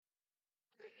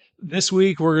This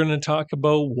week, we're going to talk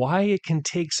about why it can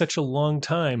take such a long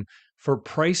time for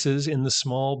prices in the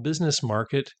small business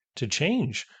market to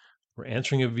change. We're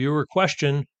answering a viewer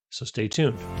question, so stay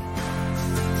tuned.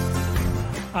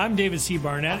 I'm David C.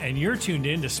 Barnett, and you're tuned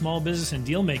in to Small Business and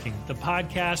Deal Making, the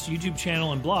podcast, YouTube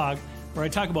channel, and blog where I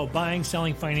talk about buying,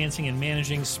 selling, financing, and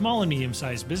managing small and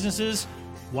medium-sized businesses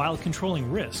while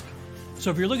controlling risk. So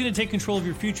if you're looking to take control of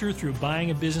your future through buying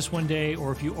a business one day,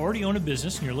 or if you already own a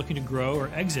business and you're looking to grow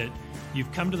or exit,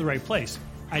 you've come to the right place.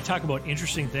 I talk about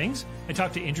interesting things, I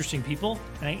talk to interesting people,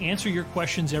 and I answer your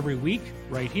questions every week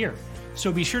right here.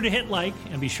 So be sure to hit like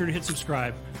and be sure to hit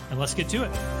subscribe, and let's get to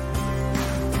it.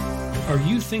 Are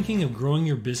you thinking of growing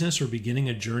your business or beginning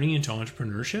a journey into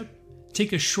entrepreneurship?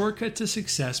 Take a shortcut to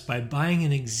success by buying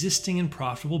an existing and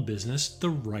profitable business the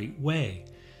right way.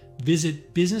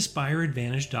 Visit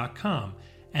businessbuyeradvantage.com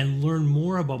and learn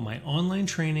more about my online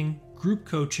training, group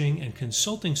coaching, and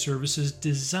consulting services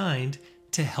designed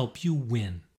to help you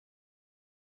win.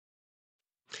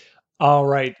 All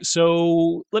right,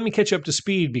 so let me catch you up to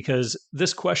speed because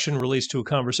this question relates to a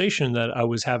conversation that I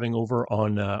was having over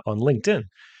on LinkedIn.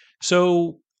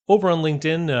 So over on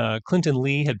LinkedIn, Clinton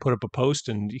Lee had put up a post,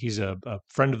 and he's a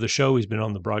friend of the show. He's been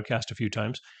on the broadcast a few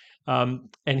times. And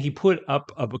he put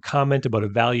up a comment about a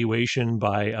valuation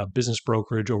by a business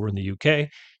brokerage over in the UK.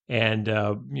 And,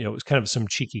 it was kind of some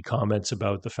cheeky comments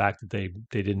about the fact that they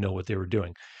didn't know what they were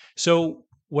doing. So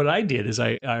what I did is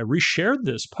I reshared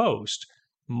this post.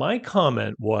 My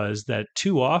comment was that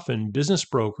too often business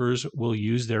brokers will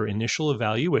use their initial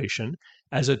evaluation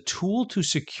as a tool to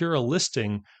secure a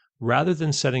listing rather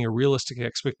than setting a realistic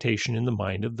expectation in the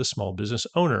mind of the small business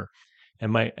owner.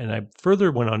 And I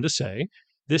further went on to say,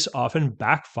 this often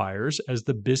backfires as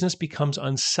the business becomes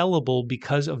unsellable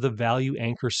because of the value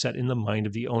anchor set in the mind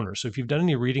of the owner. So if you've done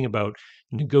any reading about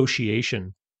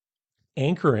negotiation,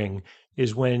 anchoring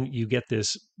is when you get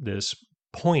this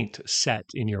point set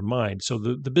in your mind. So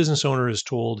the business owner is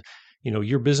told,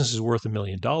 your business is worth $1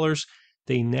 million.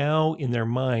 They now, in their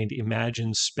mind,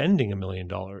 imagine spending $1 million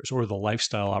or the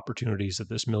lifestyle opportunities that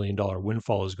this $1 million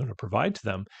windfall is going to provide to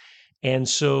them. And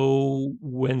so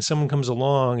when someone comes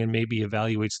along and maybe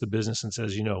evaluates the business and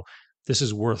says, this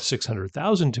is worth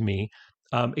 600,000 to me,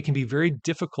 it can be very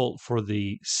difficult for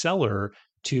the seller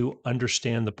to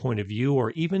understand the point of view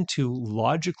or even to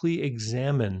logically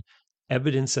examine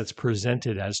evidence that's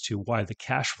presented as to why the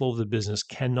cash flow of the business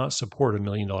cannot support $1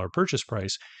 million purchase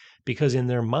price, because in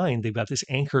their mind, they've got this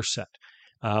anchor set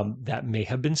that may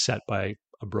have been set by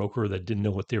a broker that didn't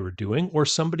know what they were doing, or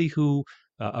somebody who,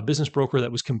 a business broker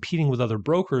that was competing with other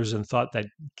brokers and thought that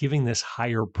giving this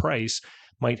higher price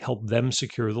might help them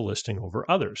secure the listing over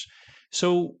others.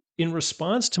 So, in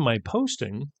response to my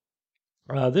posting,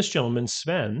 this gentleman,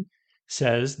 Sven,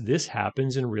 says this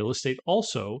happens in real estate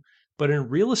also, but in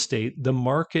real estate, the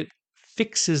market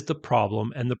fixes the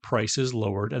problem and the price is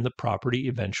lowered and the property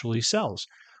eventually sells.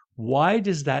 Why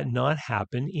does that not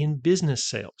happen in business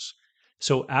sales?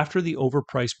 So after the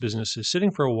overpriced business is sitting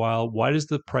for a while, why does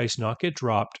the price not get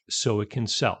dropped so it can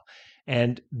sell?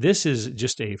 And this is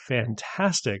just a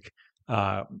fantastic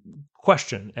uh,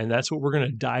 question, and that's what we're going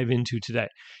to dive into today.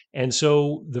 And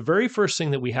so the very first thing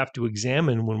that we have to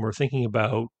examine when we're thinking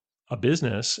about a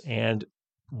business and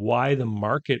why the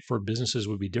market for businesses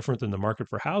would be different than the market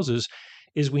for houses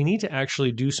is we need to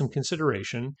actually do some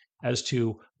consideration as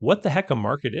to what the heck a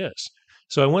market is.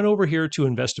 So I went over here to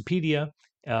Investopedia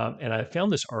and I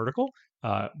found this article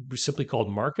simply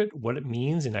called "Market: What It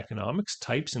Means in Economics,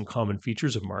 Types and Common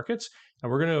Features of Markets."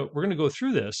 And we're gonna go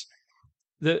through this.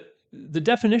 The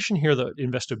definition here that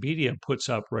Investopedia puts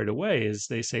up right away is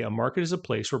they say a market is a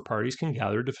place where parties can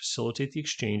gather to facilitate the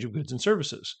exchange of goods and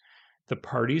services. The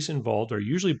parties involved are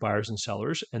usually buyers and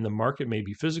sellers, and the market may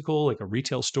be physical, like a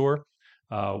retail store,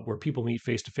 where people meet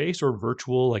face to face, or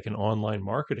virtual, like an online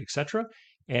market, etc.,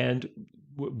 and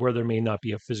where there may not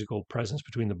be a physical presence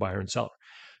between the buyer and seller.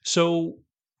 So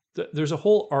there's a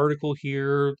whole article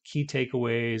here, key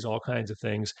takeaways, all kinds of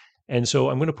things. And so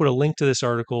I'm going to put a link to this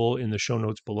article in the show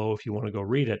notes below if you want to go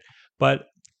read it. But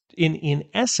in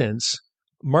essence,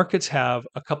 markets have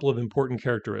a couple of important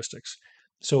characteristics.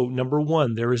 So number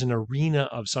one, there is an arena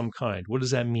of some kind. What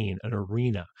does that mean? An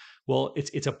arena. Well,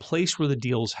 it's a place where the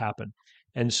deals happen.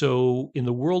 And so in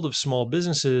the world of small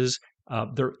businesses,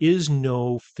 there is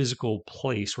no physical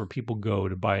place where people go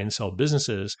to buy and sell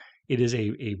businesses. It is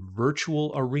a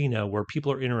virtual arena where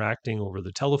people are interacting over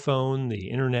the telephone, the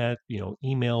internet,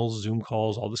 emails, Zoom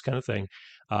calls, all this kind of thing.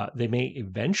 They may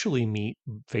eventually meet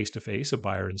face to face, a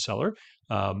buyer and seller.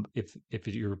 If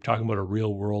you're talking about a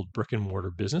real world brick and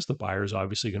mortar business, the buyer is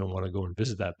obviously going to want to go and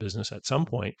visit that business at some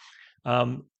point.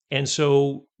 And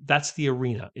so that's the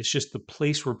arena. It's just the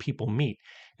place where people meet.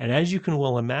 And as you can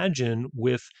well imagine,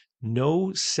 with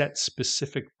no set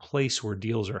specific place where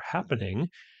deals are happening,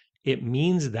 it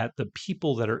means that the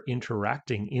people that are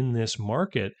interacting in this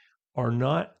market are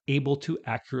not able to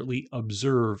accurately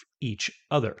observe each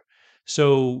other.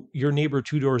 So your neighbor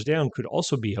 2 doors down could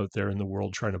also be out there in the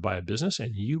world trying to buy a business,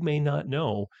 and you may not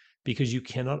know because you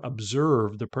cannot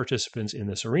observe the participants in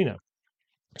this arena.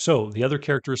 So the other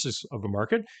characteristics of a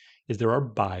market is there are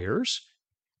buyers,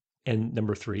 and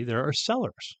number three, there are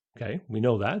sellers. Okay, we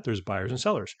know that there's buyers and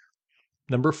sellers.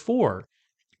 Number four,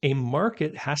 a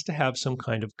market has to have some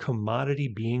kind of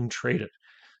commodity being traded.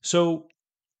 So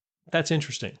that's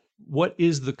interesting. What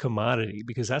is the commodity?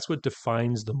 Because that's what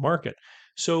defines the market.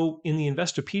 So in the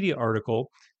Investopedia article,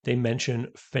 they mention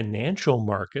financial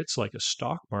markets like a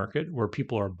stock market where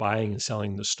people are buying and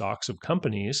selling the stocks of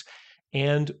companies.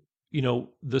 And,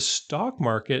 the stock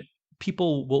market,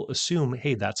 people will assume,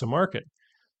 hey, that's a market,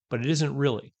 but it isn't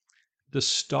really. The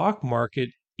stock market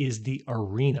is the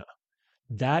arena.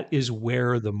 That is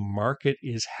where the market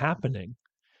is happening.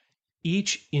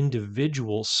 Each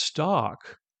individual stock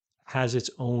has its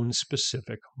own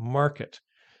specific market.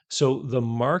 So the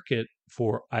market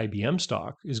for IBM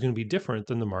stock is going to be different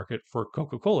than the market for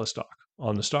Coca-Cola stock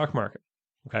on the stock market.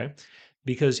 Okay.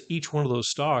 Because each one of those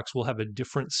stocks will have a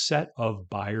different set of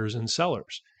buyers and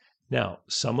sellers. Now,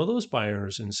 some of those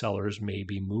buyers and sellers may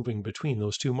be moving between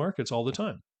those two markets all the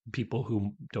time. People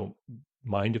who don't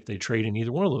mind if they trade in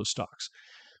either one of those stocks.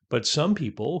 But some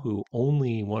people who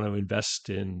only want to invest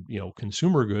in,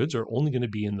 consumer goods are only going to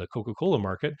be in the Coca-Cola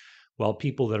market, while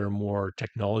people that are more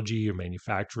technology or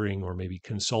manufacturing or maybe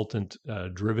consultant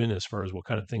driven as far as what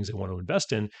kind of things they want to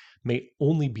invest in may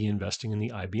only be investing in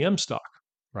the IBM stock,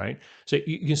 right? So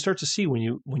you can start to see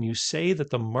when you say that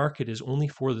the market is only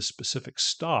for the specific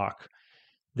stock,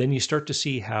 then you start to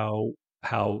see how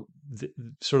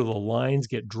sort of the lines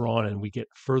get drawn and we get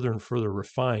further and further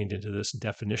refined into this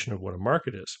definition of what a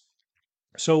market is.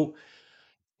 So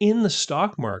in the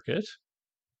stock market,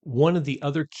 one of the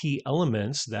other key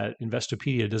elements that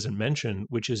Investopedia doesn't mention,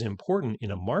 which is important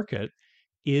in a market,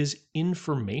 is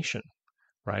information,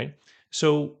 right?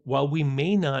 So while we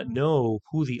may not know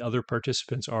who the other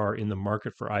participants are in the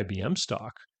market for IBM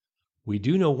stock, we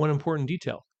do know one important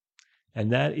detail,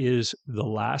 and that is the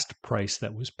last price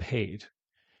that was paid.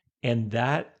 And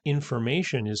that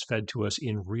information is fed to us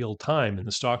in real time in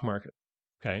the stock market.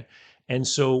 Okay. And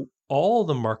so all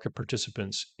the market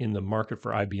participants in the market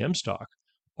for IBM stock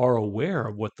are aware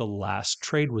of what the last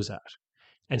trade was at.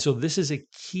 And so this is a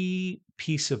key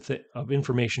piece of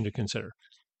information to consider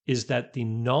is that the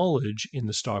knowledge in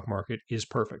the stock market is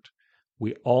perfect.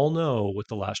 We all know what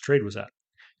the last trade was at.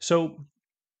 So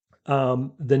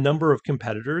the number of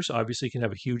competitors obviously can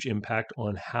have a huge impact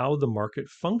on how the market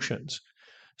functions.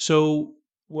 So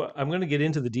I'm going to get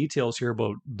into the details here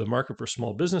about the market for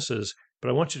small businesses, but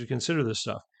I want you to consider this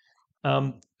stuff.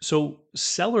 So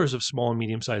sellers of small and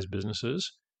medium-sized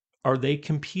businesses, are they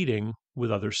competing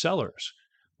with other sellers?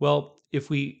 Well, if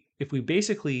we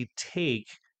basically take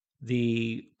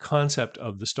the concept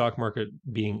of the stock market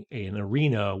being an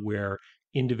arena where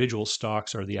individual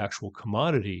stocks are the actual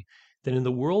commodity, then in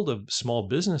the world of small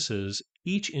businesses,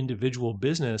 each individual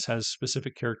business has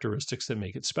specific characteristics that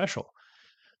make it special.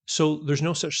 So there's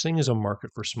no such thing as a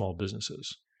market for small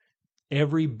businesses.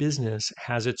 Every business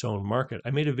has its own market.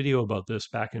 I made a video about this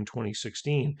back in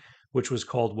 2016, which was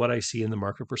called What I See in the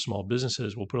Market for Small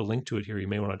Businesses. We'll put a link to it here. You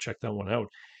may want to check that one out.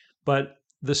 But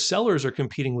the sellers are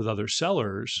competing with other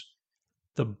sellers.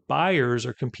 The buyers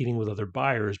are competing with other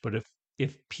buyers. But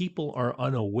if people are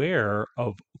unaware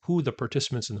of who the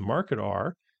participants in the market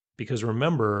are, because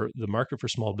remember, the market for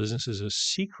small business is a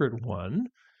secret one,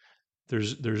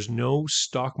 there's no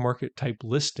stock market type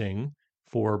listing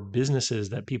for businesses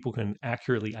that people can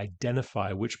accurately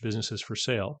identify which business is for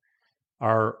sale.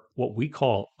 Are what we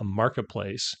call a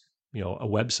marketplace, a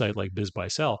website like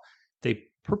BizBuySell. They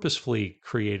purposefully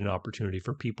create an opportunity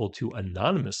for people to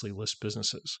anonymously list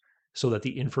businesses so that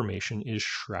the information is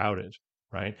shrouded,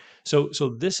 right? So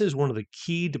this is one of the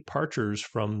key departures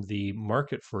from the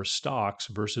market for stocks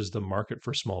versus the market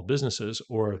for small businesses,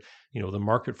 or the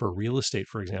market for real estate,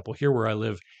 for example. Here where I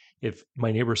live, if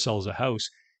my neighbor sells a house,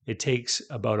 it takes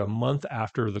about a month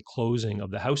after the closing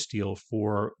of the house deal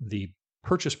for the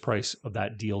purchase price of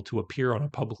that deal to appear on a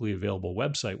publicly available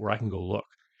website where I can go look.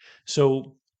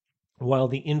 So while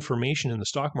the information in the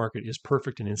stock market is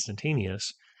perfect and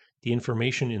instantaneous, the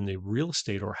information in the real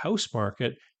estate or house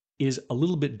market is a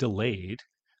little bit delayed.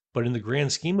 But in the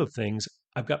grand scheme of things,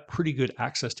 I've got pretty good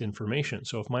access to information.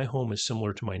 So if my home is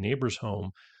similar to my neighbor's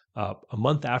home, a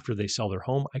month after they sell their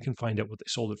home, I can find out what they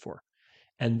sold it for.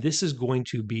 And this is going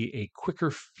to be a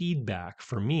quicker feedback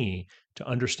for me to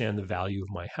understand the value of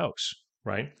my house,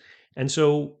 right? And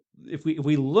so if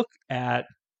we look at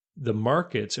the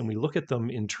markets and we look at them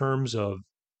in terms of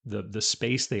the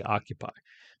space they occupy.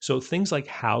 So things like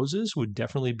houses would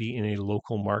definitely be in a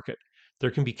local market.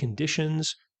 There can be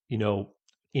conditions, you know,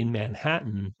 in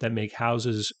Manhattan that make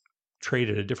houses trade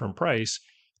at a different price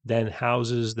than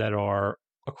houses that are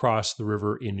across the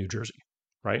river in New Jersey,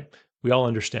 right? We all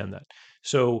understand that.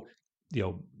 So, you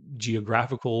know,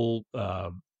 geographical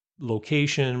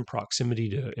location, proximity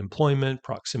to employment,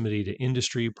 proximity to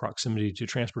industry, proximity to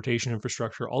transportation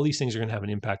infrastructure, all these things are going to have an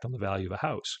impact on the value of a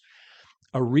house.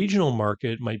 A regional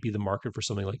market might be the market for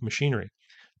something like machinery.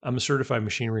 I'm a certified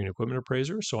machinery and equipment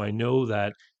appraiser, so I know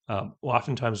that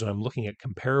oftentimes when I'm looking at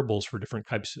comparables for different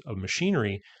types of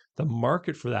machinery, the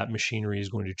market for that machinery is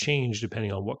going to change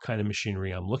depending on what kind of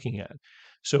machinery I'm looking at.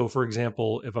 So, for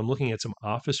example, if I'm looking at some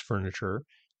office furniture,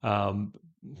 um,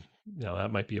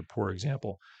 that might be a poor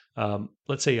example.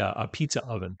 Let's say a pizza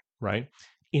oven, right?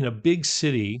 In a big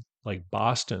city like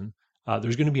Boston,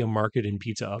 there's going to be a market in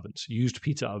pizza ovens, used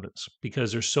pizza ovens,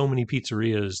 because there's so many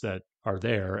pizzerias that are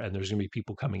there, and there's going to be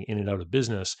people coming in and out of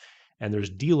business, and there's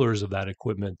dealers of that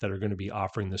equipment that are going to be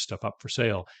offering this stuff up for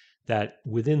sale. That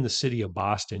within the city of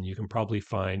Boston, you can probably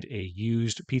find a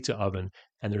used pizza oven,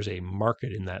 and there's a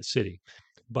market in that city.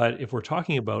 But if we're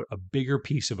talking about a bigger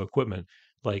piece of equipment,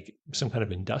 like some kind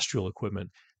of industrial equipment,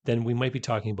 then we might be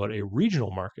talking about a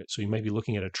regional market. So you might be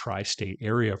looking at a tri state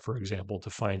area, for example, to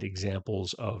find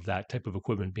examples of that type of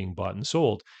equipment being bought and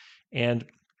sold. And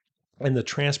and the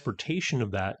transportation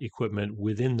of that equipment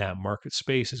within that market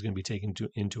space is going to be taken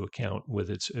into account with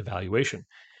its evaluation.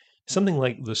 Something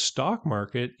like the stock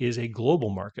market is a global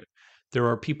market. There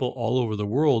are people all over the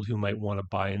world who might want to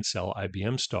buy and sell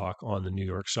IBM stock on the New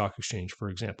York Stock Exchange, for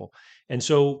example. And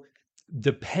so,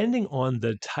 depending on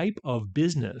the type of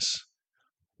business,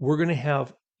 we're going to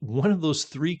have one of those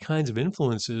three kinds of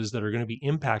influences that are going to be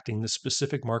impacting the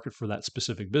specific market for that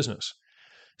specific business.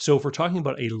 So if we're talking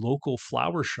about a local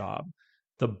flower shop,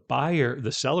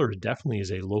 the seller definitely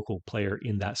is a local player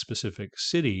in that specific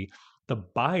city. The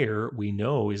buyer we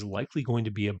know is likely going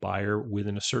to be a buyer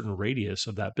within a certain radius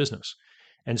of that business.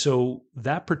 And so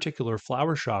that particular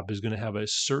flower shop is going to have a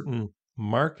certain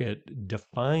market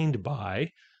defined by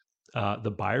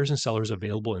the buyers and sellers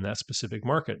available in that specific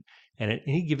market. And at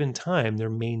any given time, there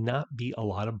may not be a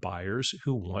lot of buyers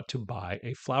who want to buy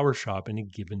a flower shop in a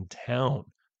given town,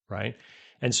 right?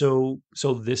 And so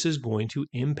this is going to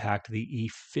impact the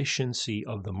efficiency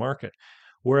of the market.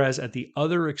 Whereas at the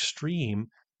other extreme,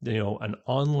 an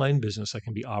online business that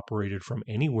can be operated from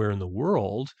anywhere in the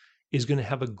world is going to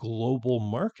have a global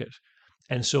market.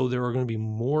 And so there are going to be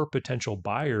more potential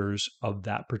buyers of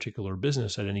that particular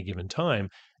business at any given time.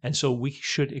 And so we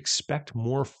should expect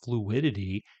more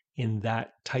fluidity in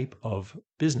that type of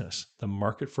business. The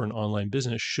market for an online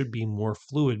business should be more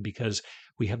fluid because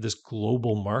we have this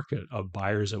global market of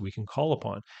buyers that we can call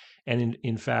upon. And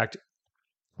in fact,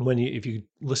 if you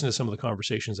listen to some of the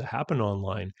conversations that happen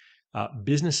online,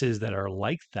 businesses that are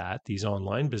like that, these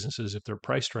online businesses, if they're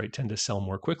priced right, tend to sell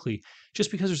more quickly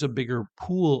just because there's a bigger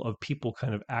pool of people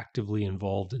kind of actively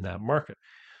involved in that market.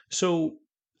 So,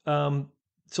 um,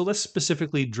 so let's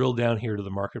specifically drill down here to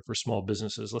the market for small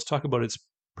businesses. Let's talk about its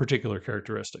particular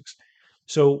characteristics.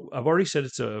 So I've already said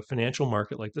it's a financial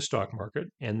market like the stock market,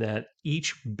 and that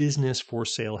each business for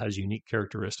sale has unique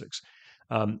characteristics.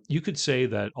 You could say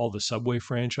that all the Subway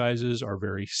franchises are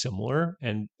very similar,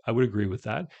 and I would agree with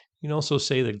that. You can also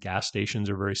say that gas stations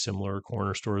are very similar,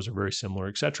 corner stores are very similar,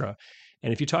 etc.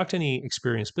 And if you talk to any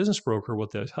experienced business broker,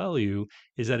 what they'll tell you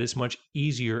is that it's much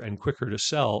easier and quicker to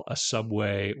sell a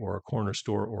Subway or a corner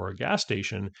store or a gas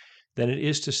station than it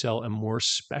is to sell a more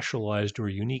specialized or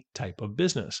unique type of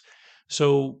business.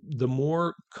 So the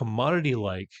more commodity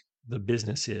like the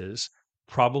business is,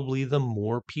 probably the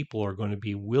more people are going to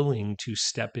be willing to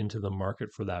step into the market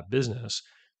for that business.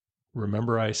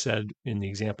 Remember, I said in the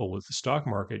example with the stock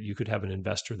market, you could have an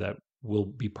investor that will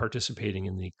be participating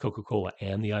in the Coca Cola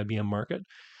and the IBM market.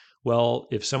 Well,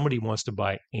 if somebody wants to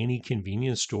buy any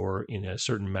convenience store in a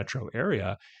certain metro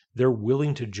area, they're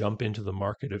willing to jump into the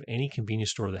market of any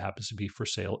convenience store that happens to be for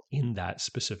sale in that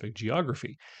specific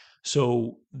geography.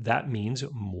 So that means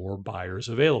more buyers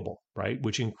available, right?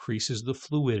 Which increases the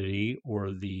fluidity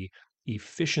or the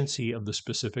efficiency of the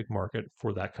specific market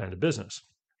for that kind of business.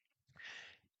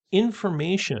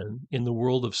 Information in the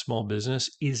world of small business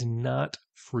is not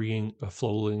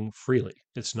flowing freely.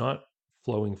 It's not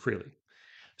flowing freely.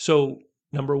 So,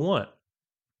 number one,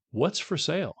 what's for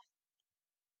sale?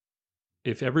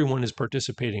 if everyone is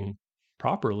participating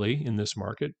properly in this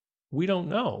market, we don't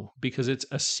know because it's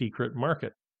a secret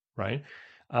market, right?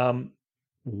 Um,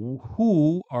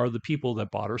 who are the people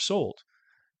that bought or sold?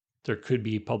 There could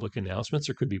be public announcements,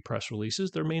 there could be press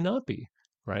releases, there may not be,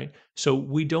 right? So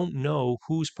we don't know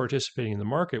who's participating in the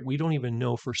market. We don't even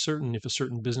know for certain if a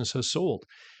certain business has sold.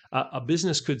 A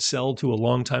business could sell to a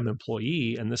longtime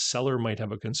employee, and this seller might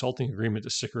have a consulting agreement to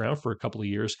stick around for a couple of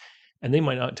years, and they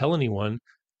might not tell anyone.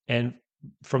 And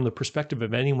from the perspective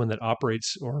of anyone that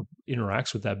operates or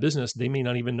interacts with that business, they may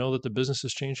not even know that the business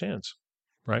has changed hands,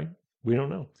 right? We don't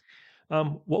know.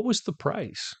 What was the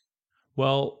price?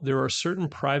 Well, there are certain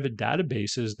private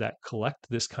databases that collect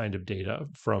this kind of data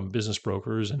from business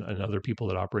brokers and other people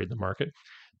that operate in the market.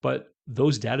 But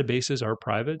those databases are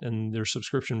private and they're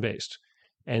subscription based.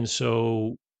 And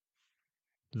so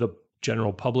the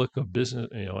general public of business,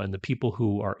 and the people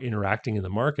who are interacting in the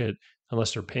market,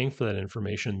 unless they're paying for that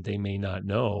information, they may not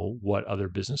know what other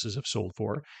businesses have sold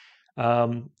for.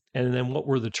 And then what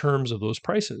were the terms of those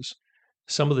prices?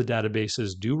 Some of the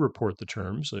databases do report the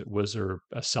terms. Was there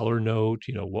a seller note?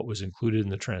 What was included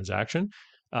in the transaction?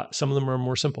 Some of them are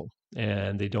more simple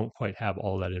and they don't quite have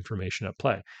all that information at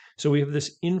play. So we have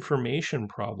this information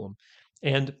problem.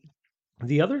 And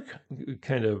the other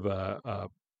kind of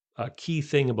a key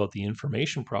thing about the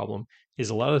information problem is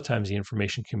a lot of times the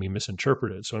information can be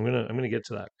misinterpreted. So I'm gonna get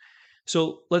to that.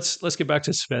 So let's get back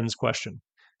to Sven's question.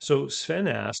 So Sven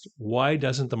asked, why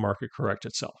doesn't the market correct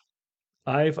itself?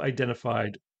 I've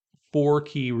identified four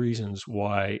key reasons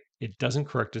why it doesn't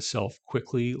correct itself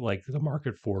quickly like the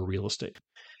market for real estate.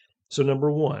 So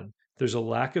number one, there's a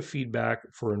lack of feedback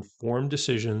for informed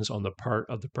decisions on the part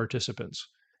of the participants,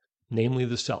 namely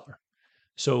the seller.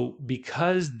 So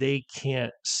because they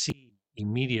can't see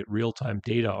immediate real-time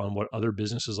data on what other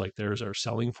businesses like theirs are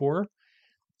selling for,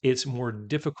 it's more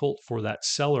difficult for that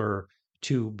seller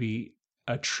to be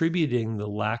attributing the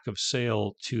lack of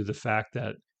sale to the fact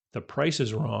that the price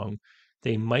is wrong.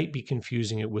 They might be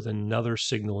confusing it with another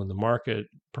signal in the market,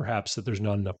 perhaps that there's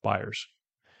not enough buyers.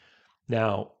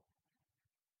 Now,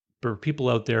 for people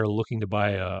out there looking to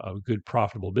buy a good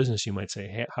profitable business, you might say,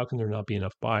 hey, how can there not be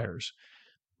enough buyers?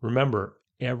 Remember,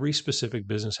 every specific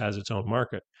business has its own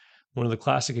market. One of the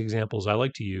classic examples I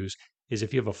like to use is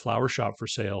if you have a flower shop for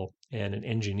sale and an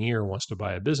engineer wants to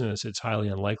buy a business, it's highly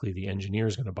unlikely the engineer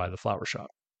is going to buy the flower shop,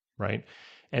 right?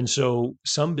 And so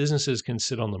some businesses can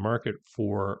sit on the market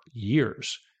for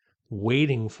years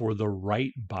waiting for the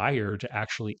right buyer to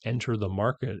actually enter the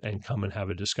market and come and have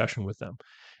a discussion with them.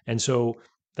 And so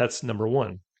that's number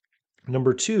one.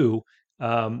 Number two,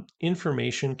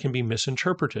 information can be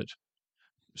misinterpreted.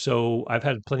 So I've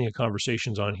had plenty of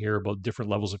conversations on here about different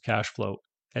levels of cash flow,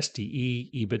 STE,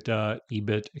 EBITDA,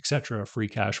 EBIT, etc., free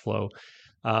cash flow.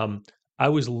 Um, I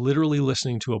was literally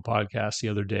listening to a podcast the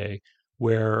other day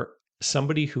where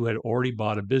somebody who had already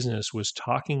bought a business was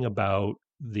talking about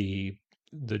the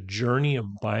journey of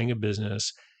buying a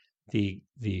business. The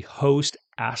host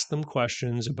asked them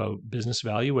questions about business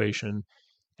valuation,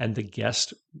 and the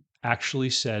guest actually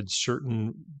said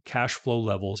certain cash flow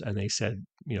levels, and they said,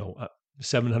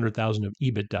 700,000 of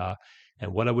EBITDA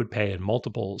and what I would pay in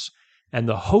multiples. And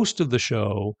the host of the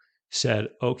show said,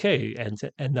 okay.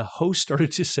 And the host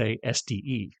started to say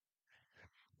SDE.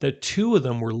 The two of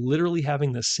them were literally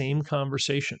having the same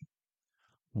conversation.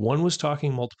 One was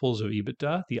talking multiples of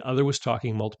EBITDA, the other was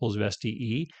talking multiples of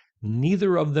SDE.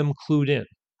 Neither of them clued in.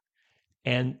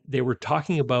 And they were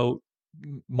talking about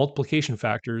multiplication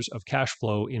factors of cash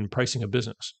flow in pricing a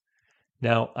business.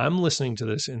 Now, I'm listening to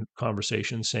this in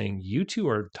conversation saying you two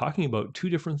are talking about two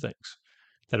different things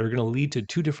that are going to lead to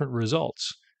two different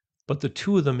results. But the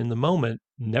two of them in the moment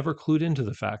never clued into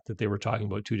the fact that they were talking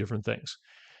about two different things.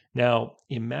 Now,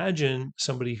 imagine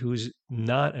somebody who's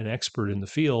not an expert in the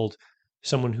field,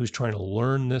 someone who's trying to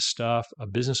learn this stuff, a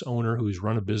business owner who's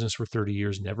run a business for 30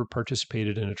 years, never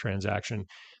participated in a transaction.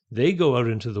 They go out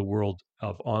into the world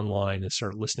of online and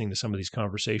start listening to some of these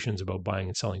conversations about buying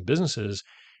and selling businesses.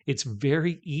 It's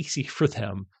very easy for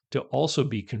them to also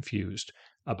be confused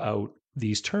about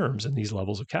these terms and these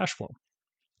levels of cash flow.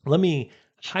 Let me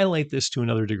highlight this to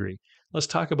another degree. Let's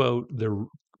talk about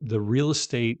the real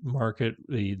estate market,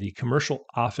 the commercial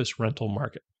office rental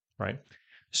market, right?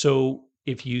 So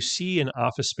if you see an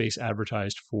office space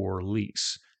advertised for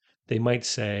lease, they might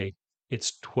say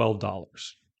it's $12.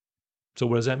 So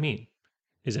what does that mean?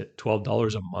 Is it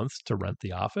 $12 a month to rent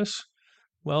the office?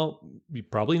 Well,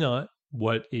 probably not.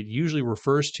 What it usually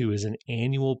refers to is an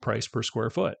annual price per square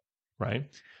foot, right?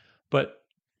 But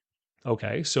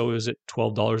okay, so is it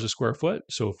 $12 a square foot?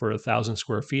 So for 1,000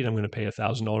 square feet, I'm going to pay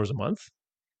 $1,000 a month.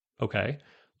 Okay,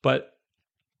 but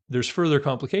there's further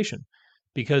complication.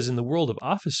 Because in the world of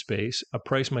office space, a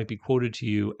price might be quoted to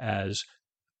you as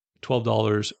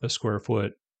 $12 a square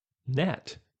foot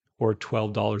net, or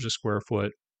 $12 a square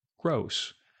foot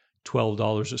gross,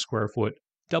 $12 a square foot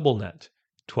double net,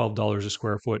 $12 a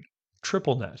square foot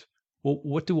triple net. Well,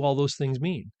 what do all those things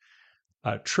mean?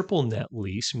 A triple net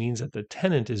lease means that the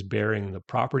tenant is bearing the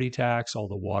property tax, all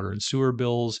the water and sewer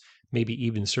bills, maybe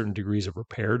even certain degrees of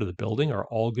repair to the building are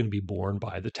all going to be borne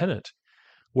by the tenant.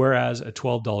 Whereas a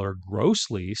 $12 gross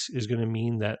lease is going to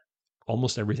mean that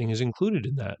almost everything is included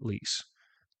in that lease,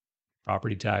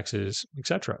 property taxes,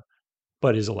 etc.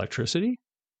 But is electricity?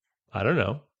 I don't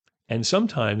know. And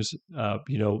sometimes,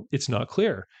 it's not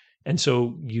clear. And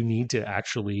so you need to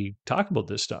actually talk about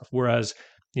this stuff. Whereas,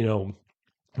 you know,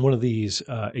 one of these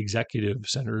executive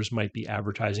centers might be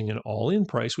advertising an all-in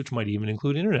price, which might even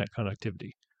include internet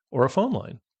connectivity or a phone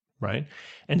line, right?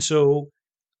 And so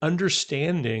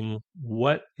understanding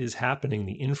what is happening,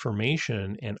 the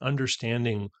information, and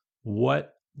understanding what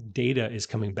data is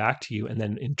coming back to you, and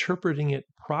then interpreting it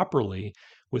properly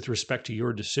with respect to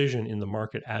your decision in the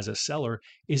market as a seller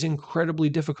is incredibly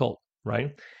difficult,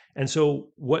 right? And so,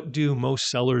 what do most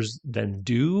sellers then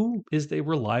do is they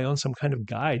rely on some kind of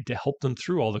guide to help them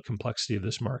through all the complexity of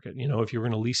this market. If you're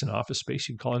going to lease an office space,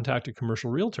 you'd contact a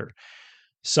commercial realtor.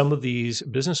 Some of these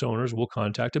business owners will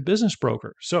contact a business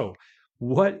broker. So,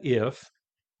 what if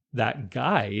that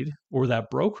guide or that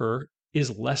broker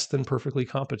is less than perfectly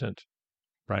competent,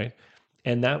 right?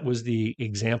 And that was the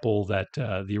example that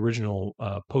the original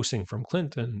posting from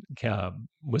Clinton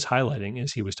was highlighting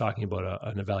as he was talking about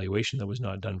an evaluation that was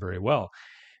not done very well.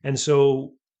 And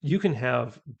so you can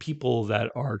have people that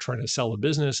are trying to sell a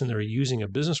business and they're using a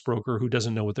business broker who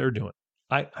doesn't know what they're doing.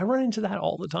 I run into that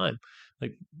all the time.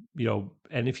 Like,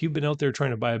 and if you've been out there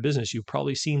trying to buy a business, you've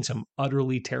probably seen some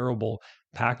utterly terrible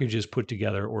packages put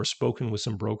together or spoken with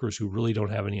some brokers who really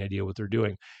don't have any idea what they're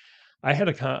doing.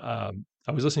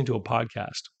 I was listening to a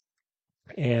podcast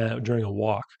and during a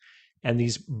walk, and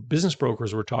these business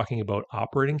brokers were talking about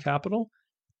operating capital,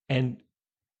 and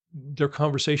their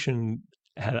conversation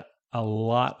had a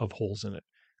lot of holes in it.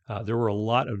 There were a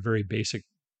lot of very basic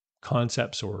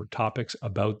concepts or topics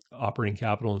about operating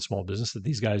capital in small business that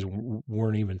these guys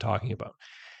weren't even talking about.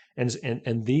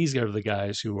 And these are the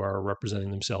guys who are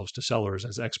representing themselves to sellers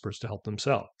as experts to help them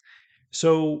sell.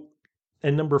 So,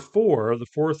 and number four, the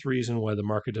fourth reason why the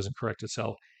market doesn't correct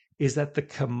itself is that the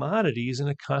commodity is in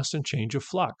a constant change of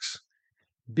flux.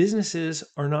 Businesses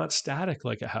are not static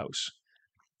like a house.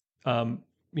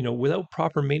 Without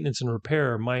proper maintenance and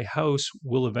repair, my house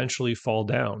will eventually fall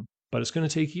down, but it's going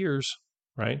to take years,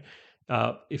 right?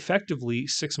 Effectively,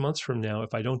 6 months from now,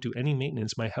 if I don't do any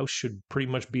maintenance, my house should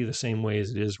pretty much be the same way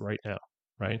as it is right now,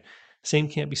 right? Same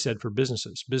can't be said for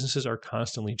businesses. Businesses are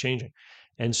constantly changing.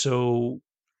 And so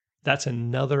that's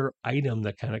another item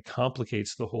that kind of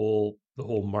complicates the whole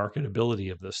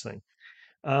marketability of this thing.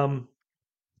 And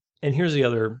here's the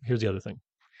other thing.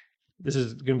 This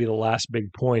is going to be the last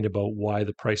big point about why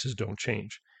the prices don't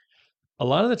change. A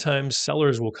lot of the times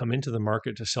sellers will come into the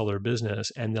market to sell their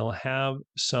business and they'll have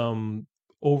some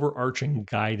overarching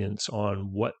guidance on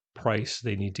what price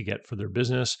they need to get for their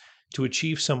business to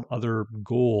achieve some other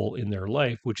goal in their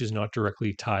life, which is not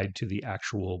directly tied to the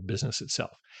actual business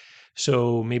itself.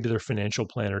 So maybe their financial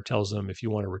planner tells them if you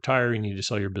want to retire, you need to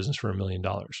sell your business for $1 million.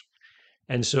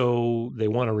 And so they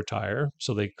want to retire.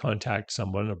 So they contact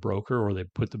someone, a broker, or they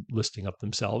put the listing up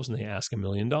themselves and they ask $1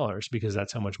 million because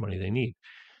that's how much money they need.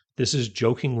 This is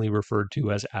jokingly referred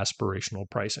to as aspirational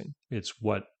pricing. It's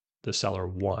what the seller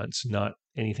wants, not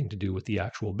anything to do with the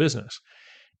actual business.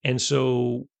 And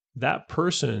so that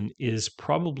person is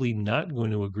probably not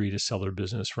going to agree to sell their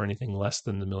business for anything less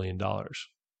than the $1 million,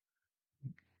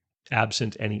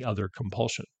 absent any other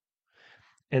compulsion.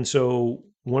 And so,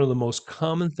 one of the most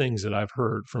common things that I've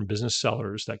heard from business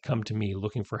sellers that come to me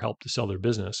looking for help to sell their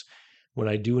business when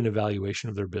I do an evaluation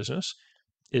of their business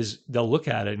is they'll look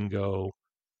at it and go,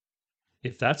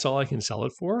 if that's all I can sell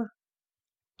it for,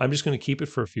 I'm just going to keep it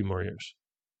for a few more years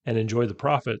and enjoy the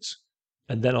profits,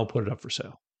 and then I'll put it up for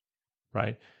sale,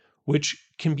 right? Which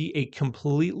can be a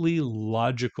completely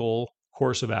logical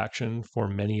course of action for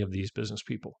many of these business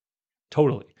people.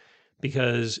 Totally.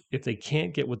 Because if they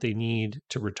can't get what they need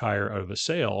to retire out of a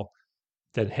sale,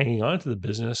 then hanging on to the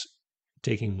business,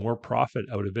 taking more profit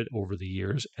out of it over the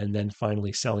years, and then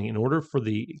finally selling in order for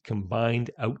the combined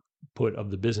output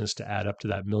of the business to add up to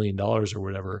that $1 million or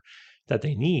whatever that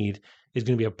they need is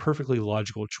going to be a perfectly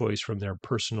logical choice from their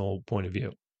personal point of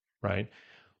view, right?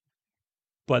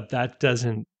 But that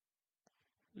doesn't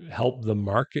help the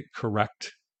market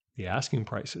correct the asking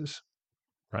prices,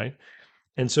 right?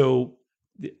 And so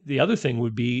the other thing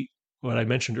would be what I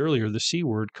mentioned earlier, the C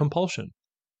word, compulsion.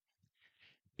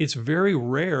 It's very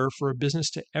rare for a business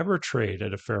to ever trade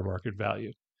at a fair market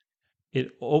value. It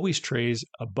always trades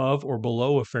above or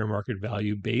below a fair market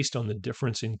value based on the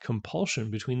difference in compulsion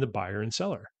between the buyer and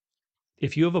seller.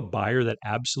 If you have a buyer that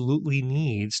absolutely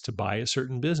needs to buy a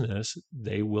certain business,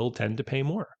 they will tend to pay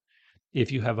more.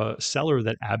 If you have a seller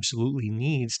that absolutely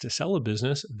needs to sell a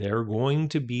business, they're going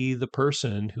to be the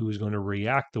person who is going to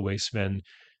react the way Sven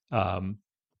um,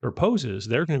 proposes.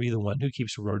 They're going to be the one who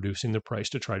keeps reducing the price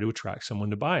to try to attract someone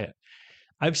to buy it.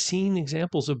 I've seen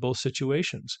examples of both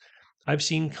situations. I've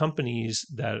seen companies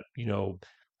that,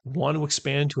 want to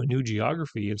expand to a new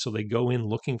geography. And so they go in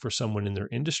looking for someone in their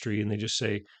industry and they just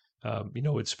say,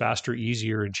 it's faster,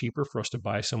 easier, and cheaper for us to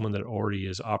buy someone that already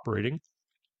is operating,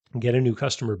 get a new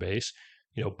customer base,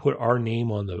 put our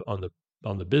name on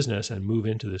the business and move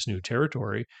into this new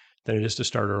territory than it is to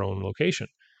start our own location.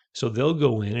 So they'll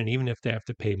go in, and even if they have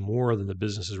to pay more than the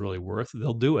business is really worth,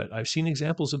 they'll do it. I've seen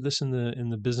examples of this in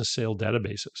the business sale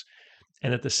databases.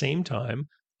 And at the same time,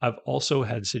 I've also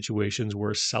had situations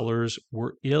where sellers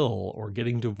were ill or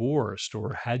getting divorced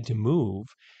or had to move,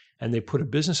 and they put a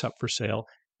business up for sale,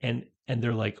 and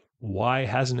they're like, why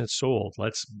hasn't it sold?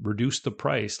 Let's reduce the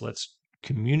price. Let's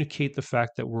communicate the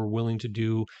fact that we're willing to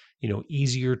do,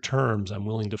 easier terms. I'm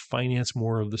willing to finance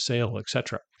more of the sale,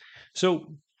 etc.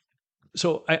 So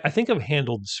I think I've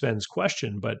handled Sven's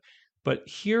question, but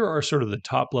here are sort of the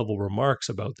top level remarks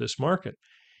about this market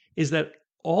is that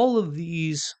all of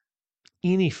these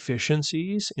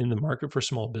inefficiencies in the market for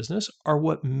small business are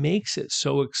what makes it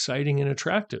so exciting and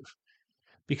attractive.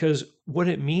 Because what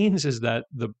it means is that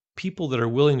the people that are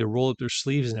willing to roll up their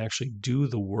sleeves and actually do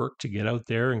the work to get out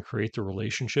there and create the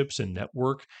relationships and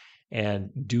network and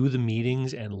do the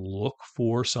meetings and look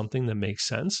for something that makes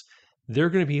sense, they're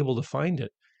going to be able to find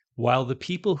it. While the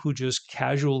people who just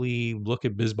casually look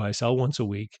at Biz Buy Sell once a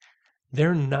week,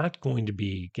 they're not going to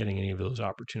be getting any of those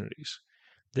opportunities.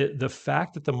 The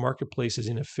fact that the marketplace is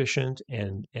inefficient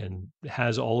and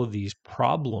has all of these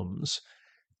problems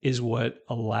is what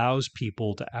allows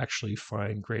people to actually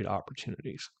find great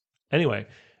opportunities. Anyway,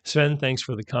 Sven, thanks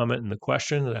for the comment and the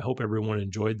question, and I hope everyone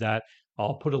enjoyed that.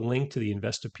 I'll put a link to the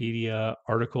Investopedia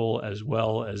article as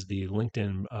well as the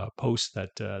LinkedIn post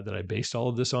that I based all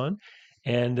of this on,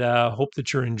 and hope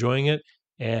that you're enjoying it.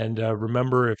 And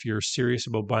remember, if you're serious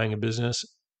about buying a business,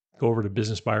 go over to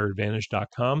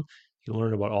businessbuyeradvantage.com. You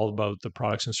learn all about the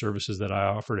products and services that I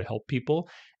offer to help people.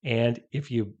 And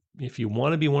if you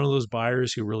want to be one of those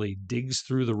buyers who really digs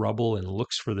through the rubble and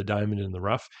looks for the diamond in the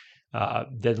rough,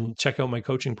 then check out my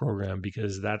coaching program,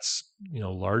 because that's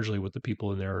largely what the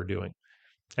people in there are doing.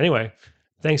 Anyway,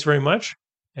 thanks very much,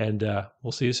 and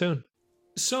we'll see you soon.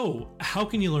 So, how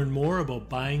can you learn more about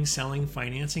buying, selling,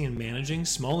 financing, and managing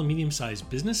small and medium-sized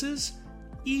businesses?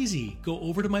 Easy. Go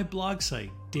over to my blog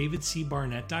site,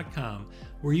 davidcbarnett.com,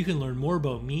 where you can learn more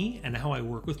about me and how I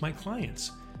work with my clients.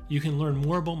 You can learn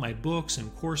more about my books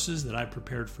and courses that I've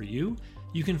prepared for you.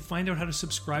 You can find out how to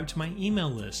subscribe to my email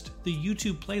list, the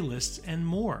YouTube playlists, and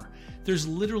more. There's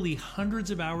literally hundreds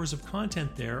of hours of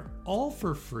content there, all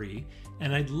for free,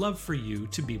 and I'd love for you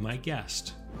to be my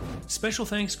guest. Special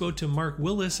thanks go to Mark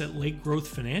Willis at Lake Growth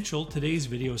Financial, today's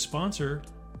video sponsor.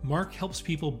 Mark helps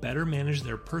people better manage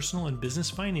their personal and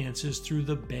business finances through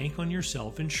the Bank on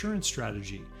Yourself insurance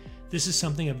strategy. This is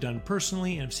something I've done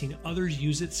personally, and I've seen others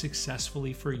use it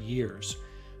successfully for years.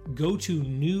 Go to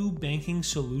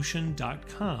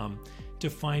newbankingsolution.com to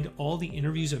find all the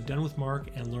interviews I've done with Mark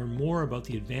and learn more about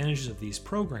the advantages of these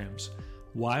programs.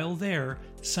 While there,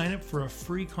 sign up for a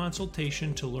free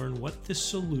consultation to learn what this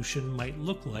solution might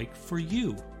look like for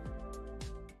you.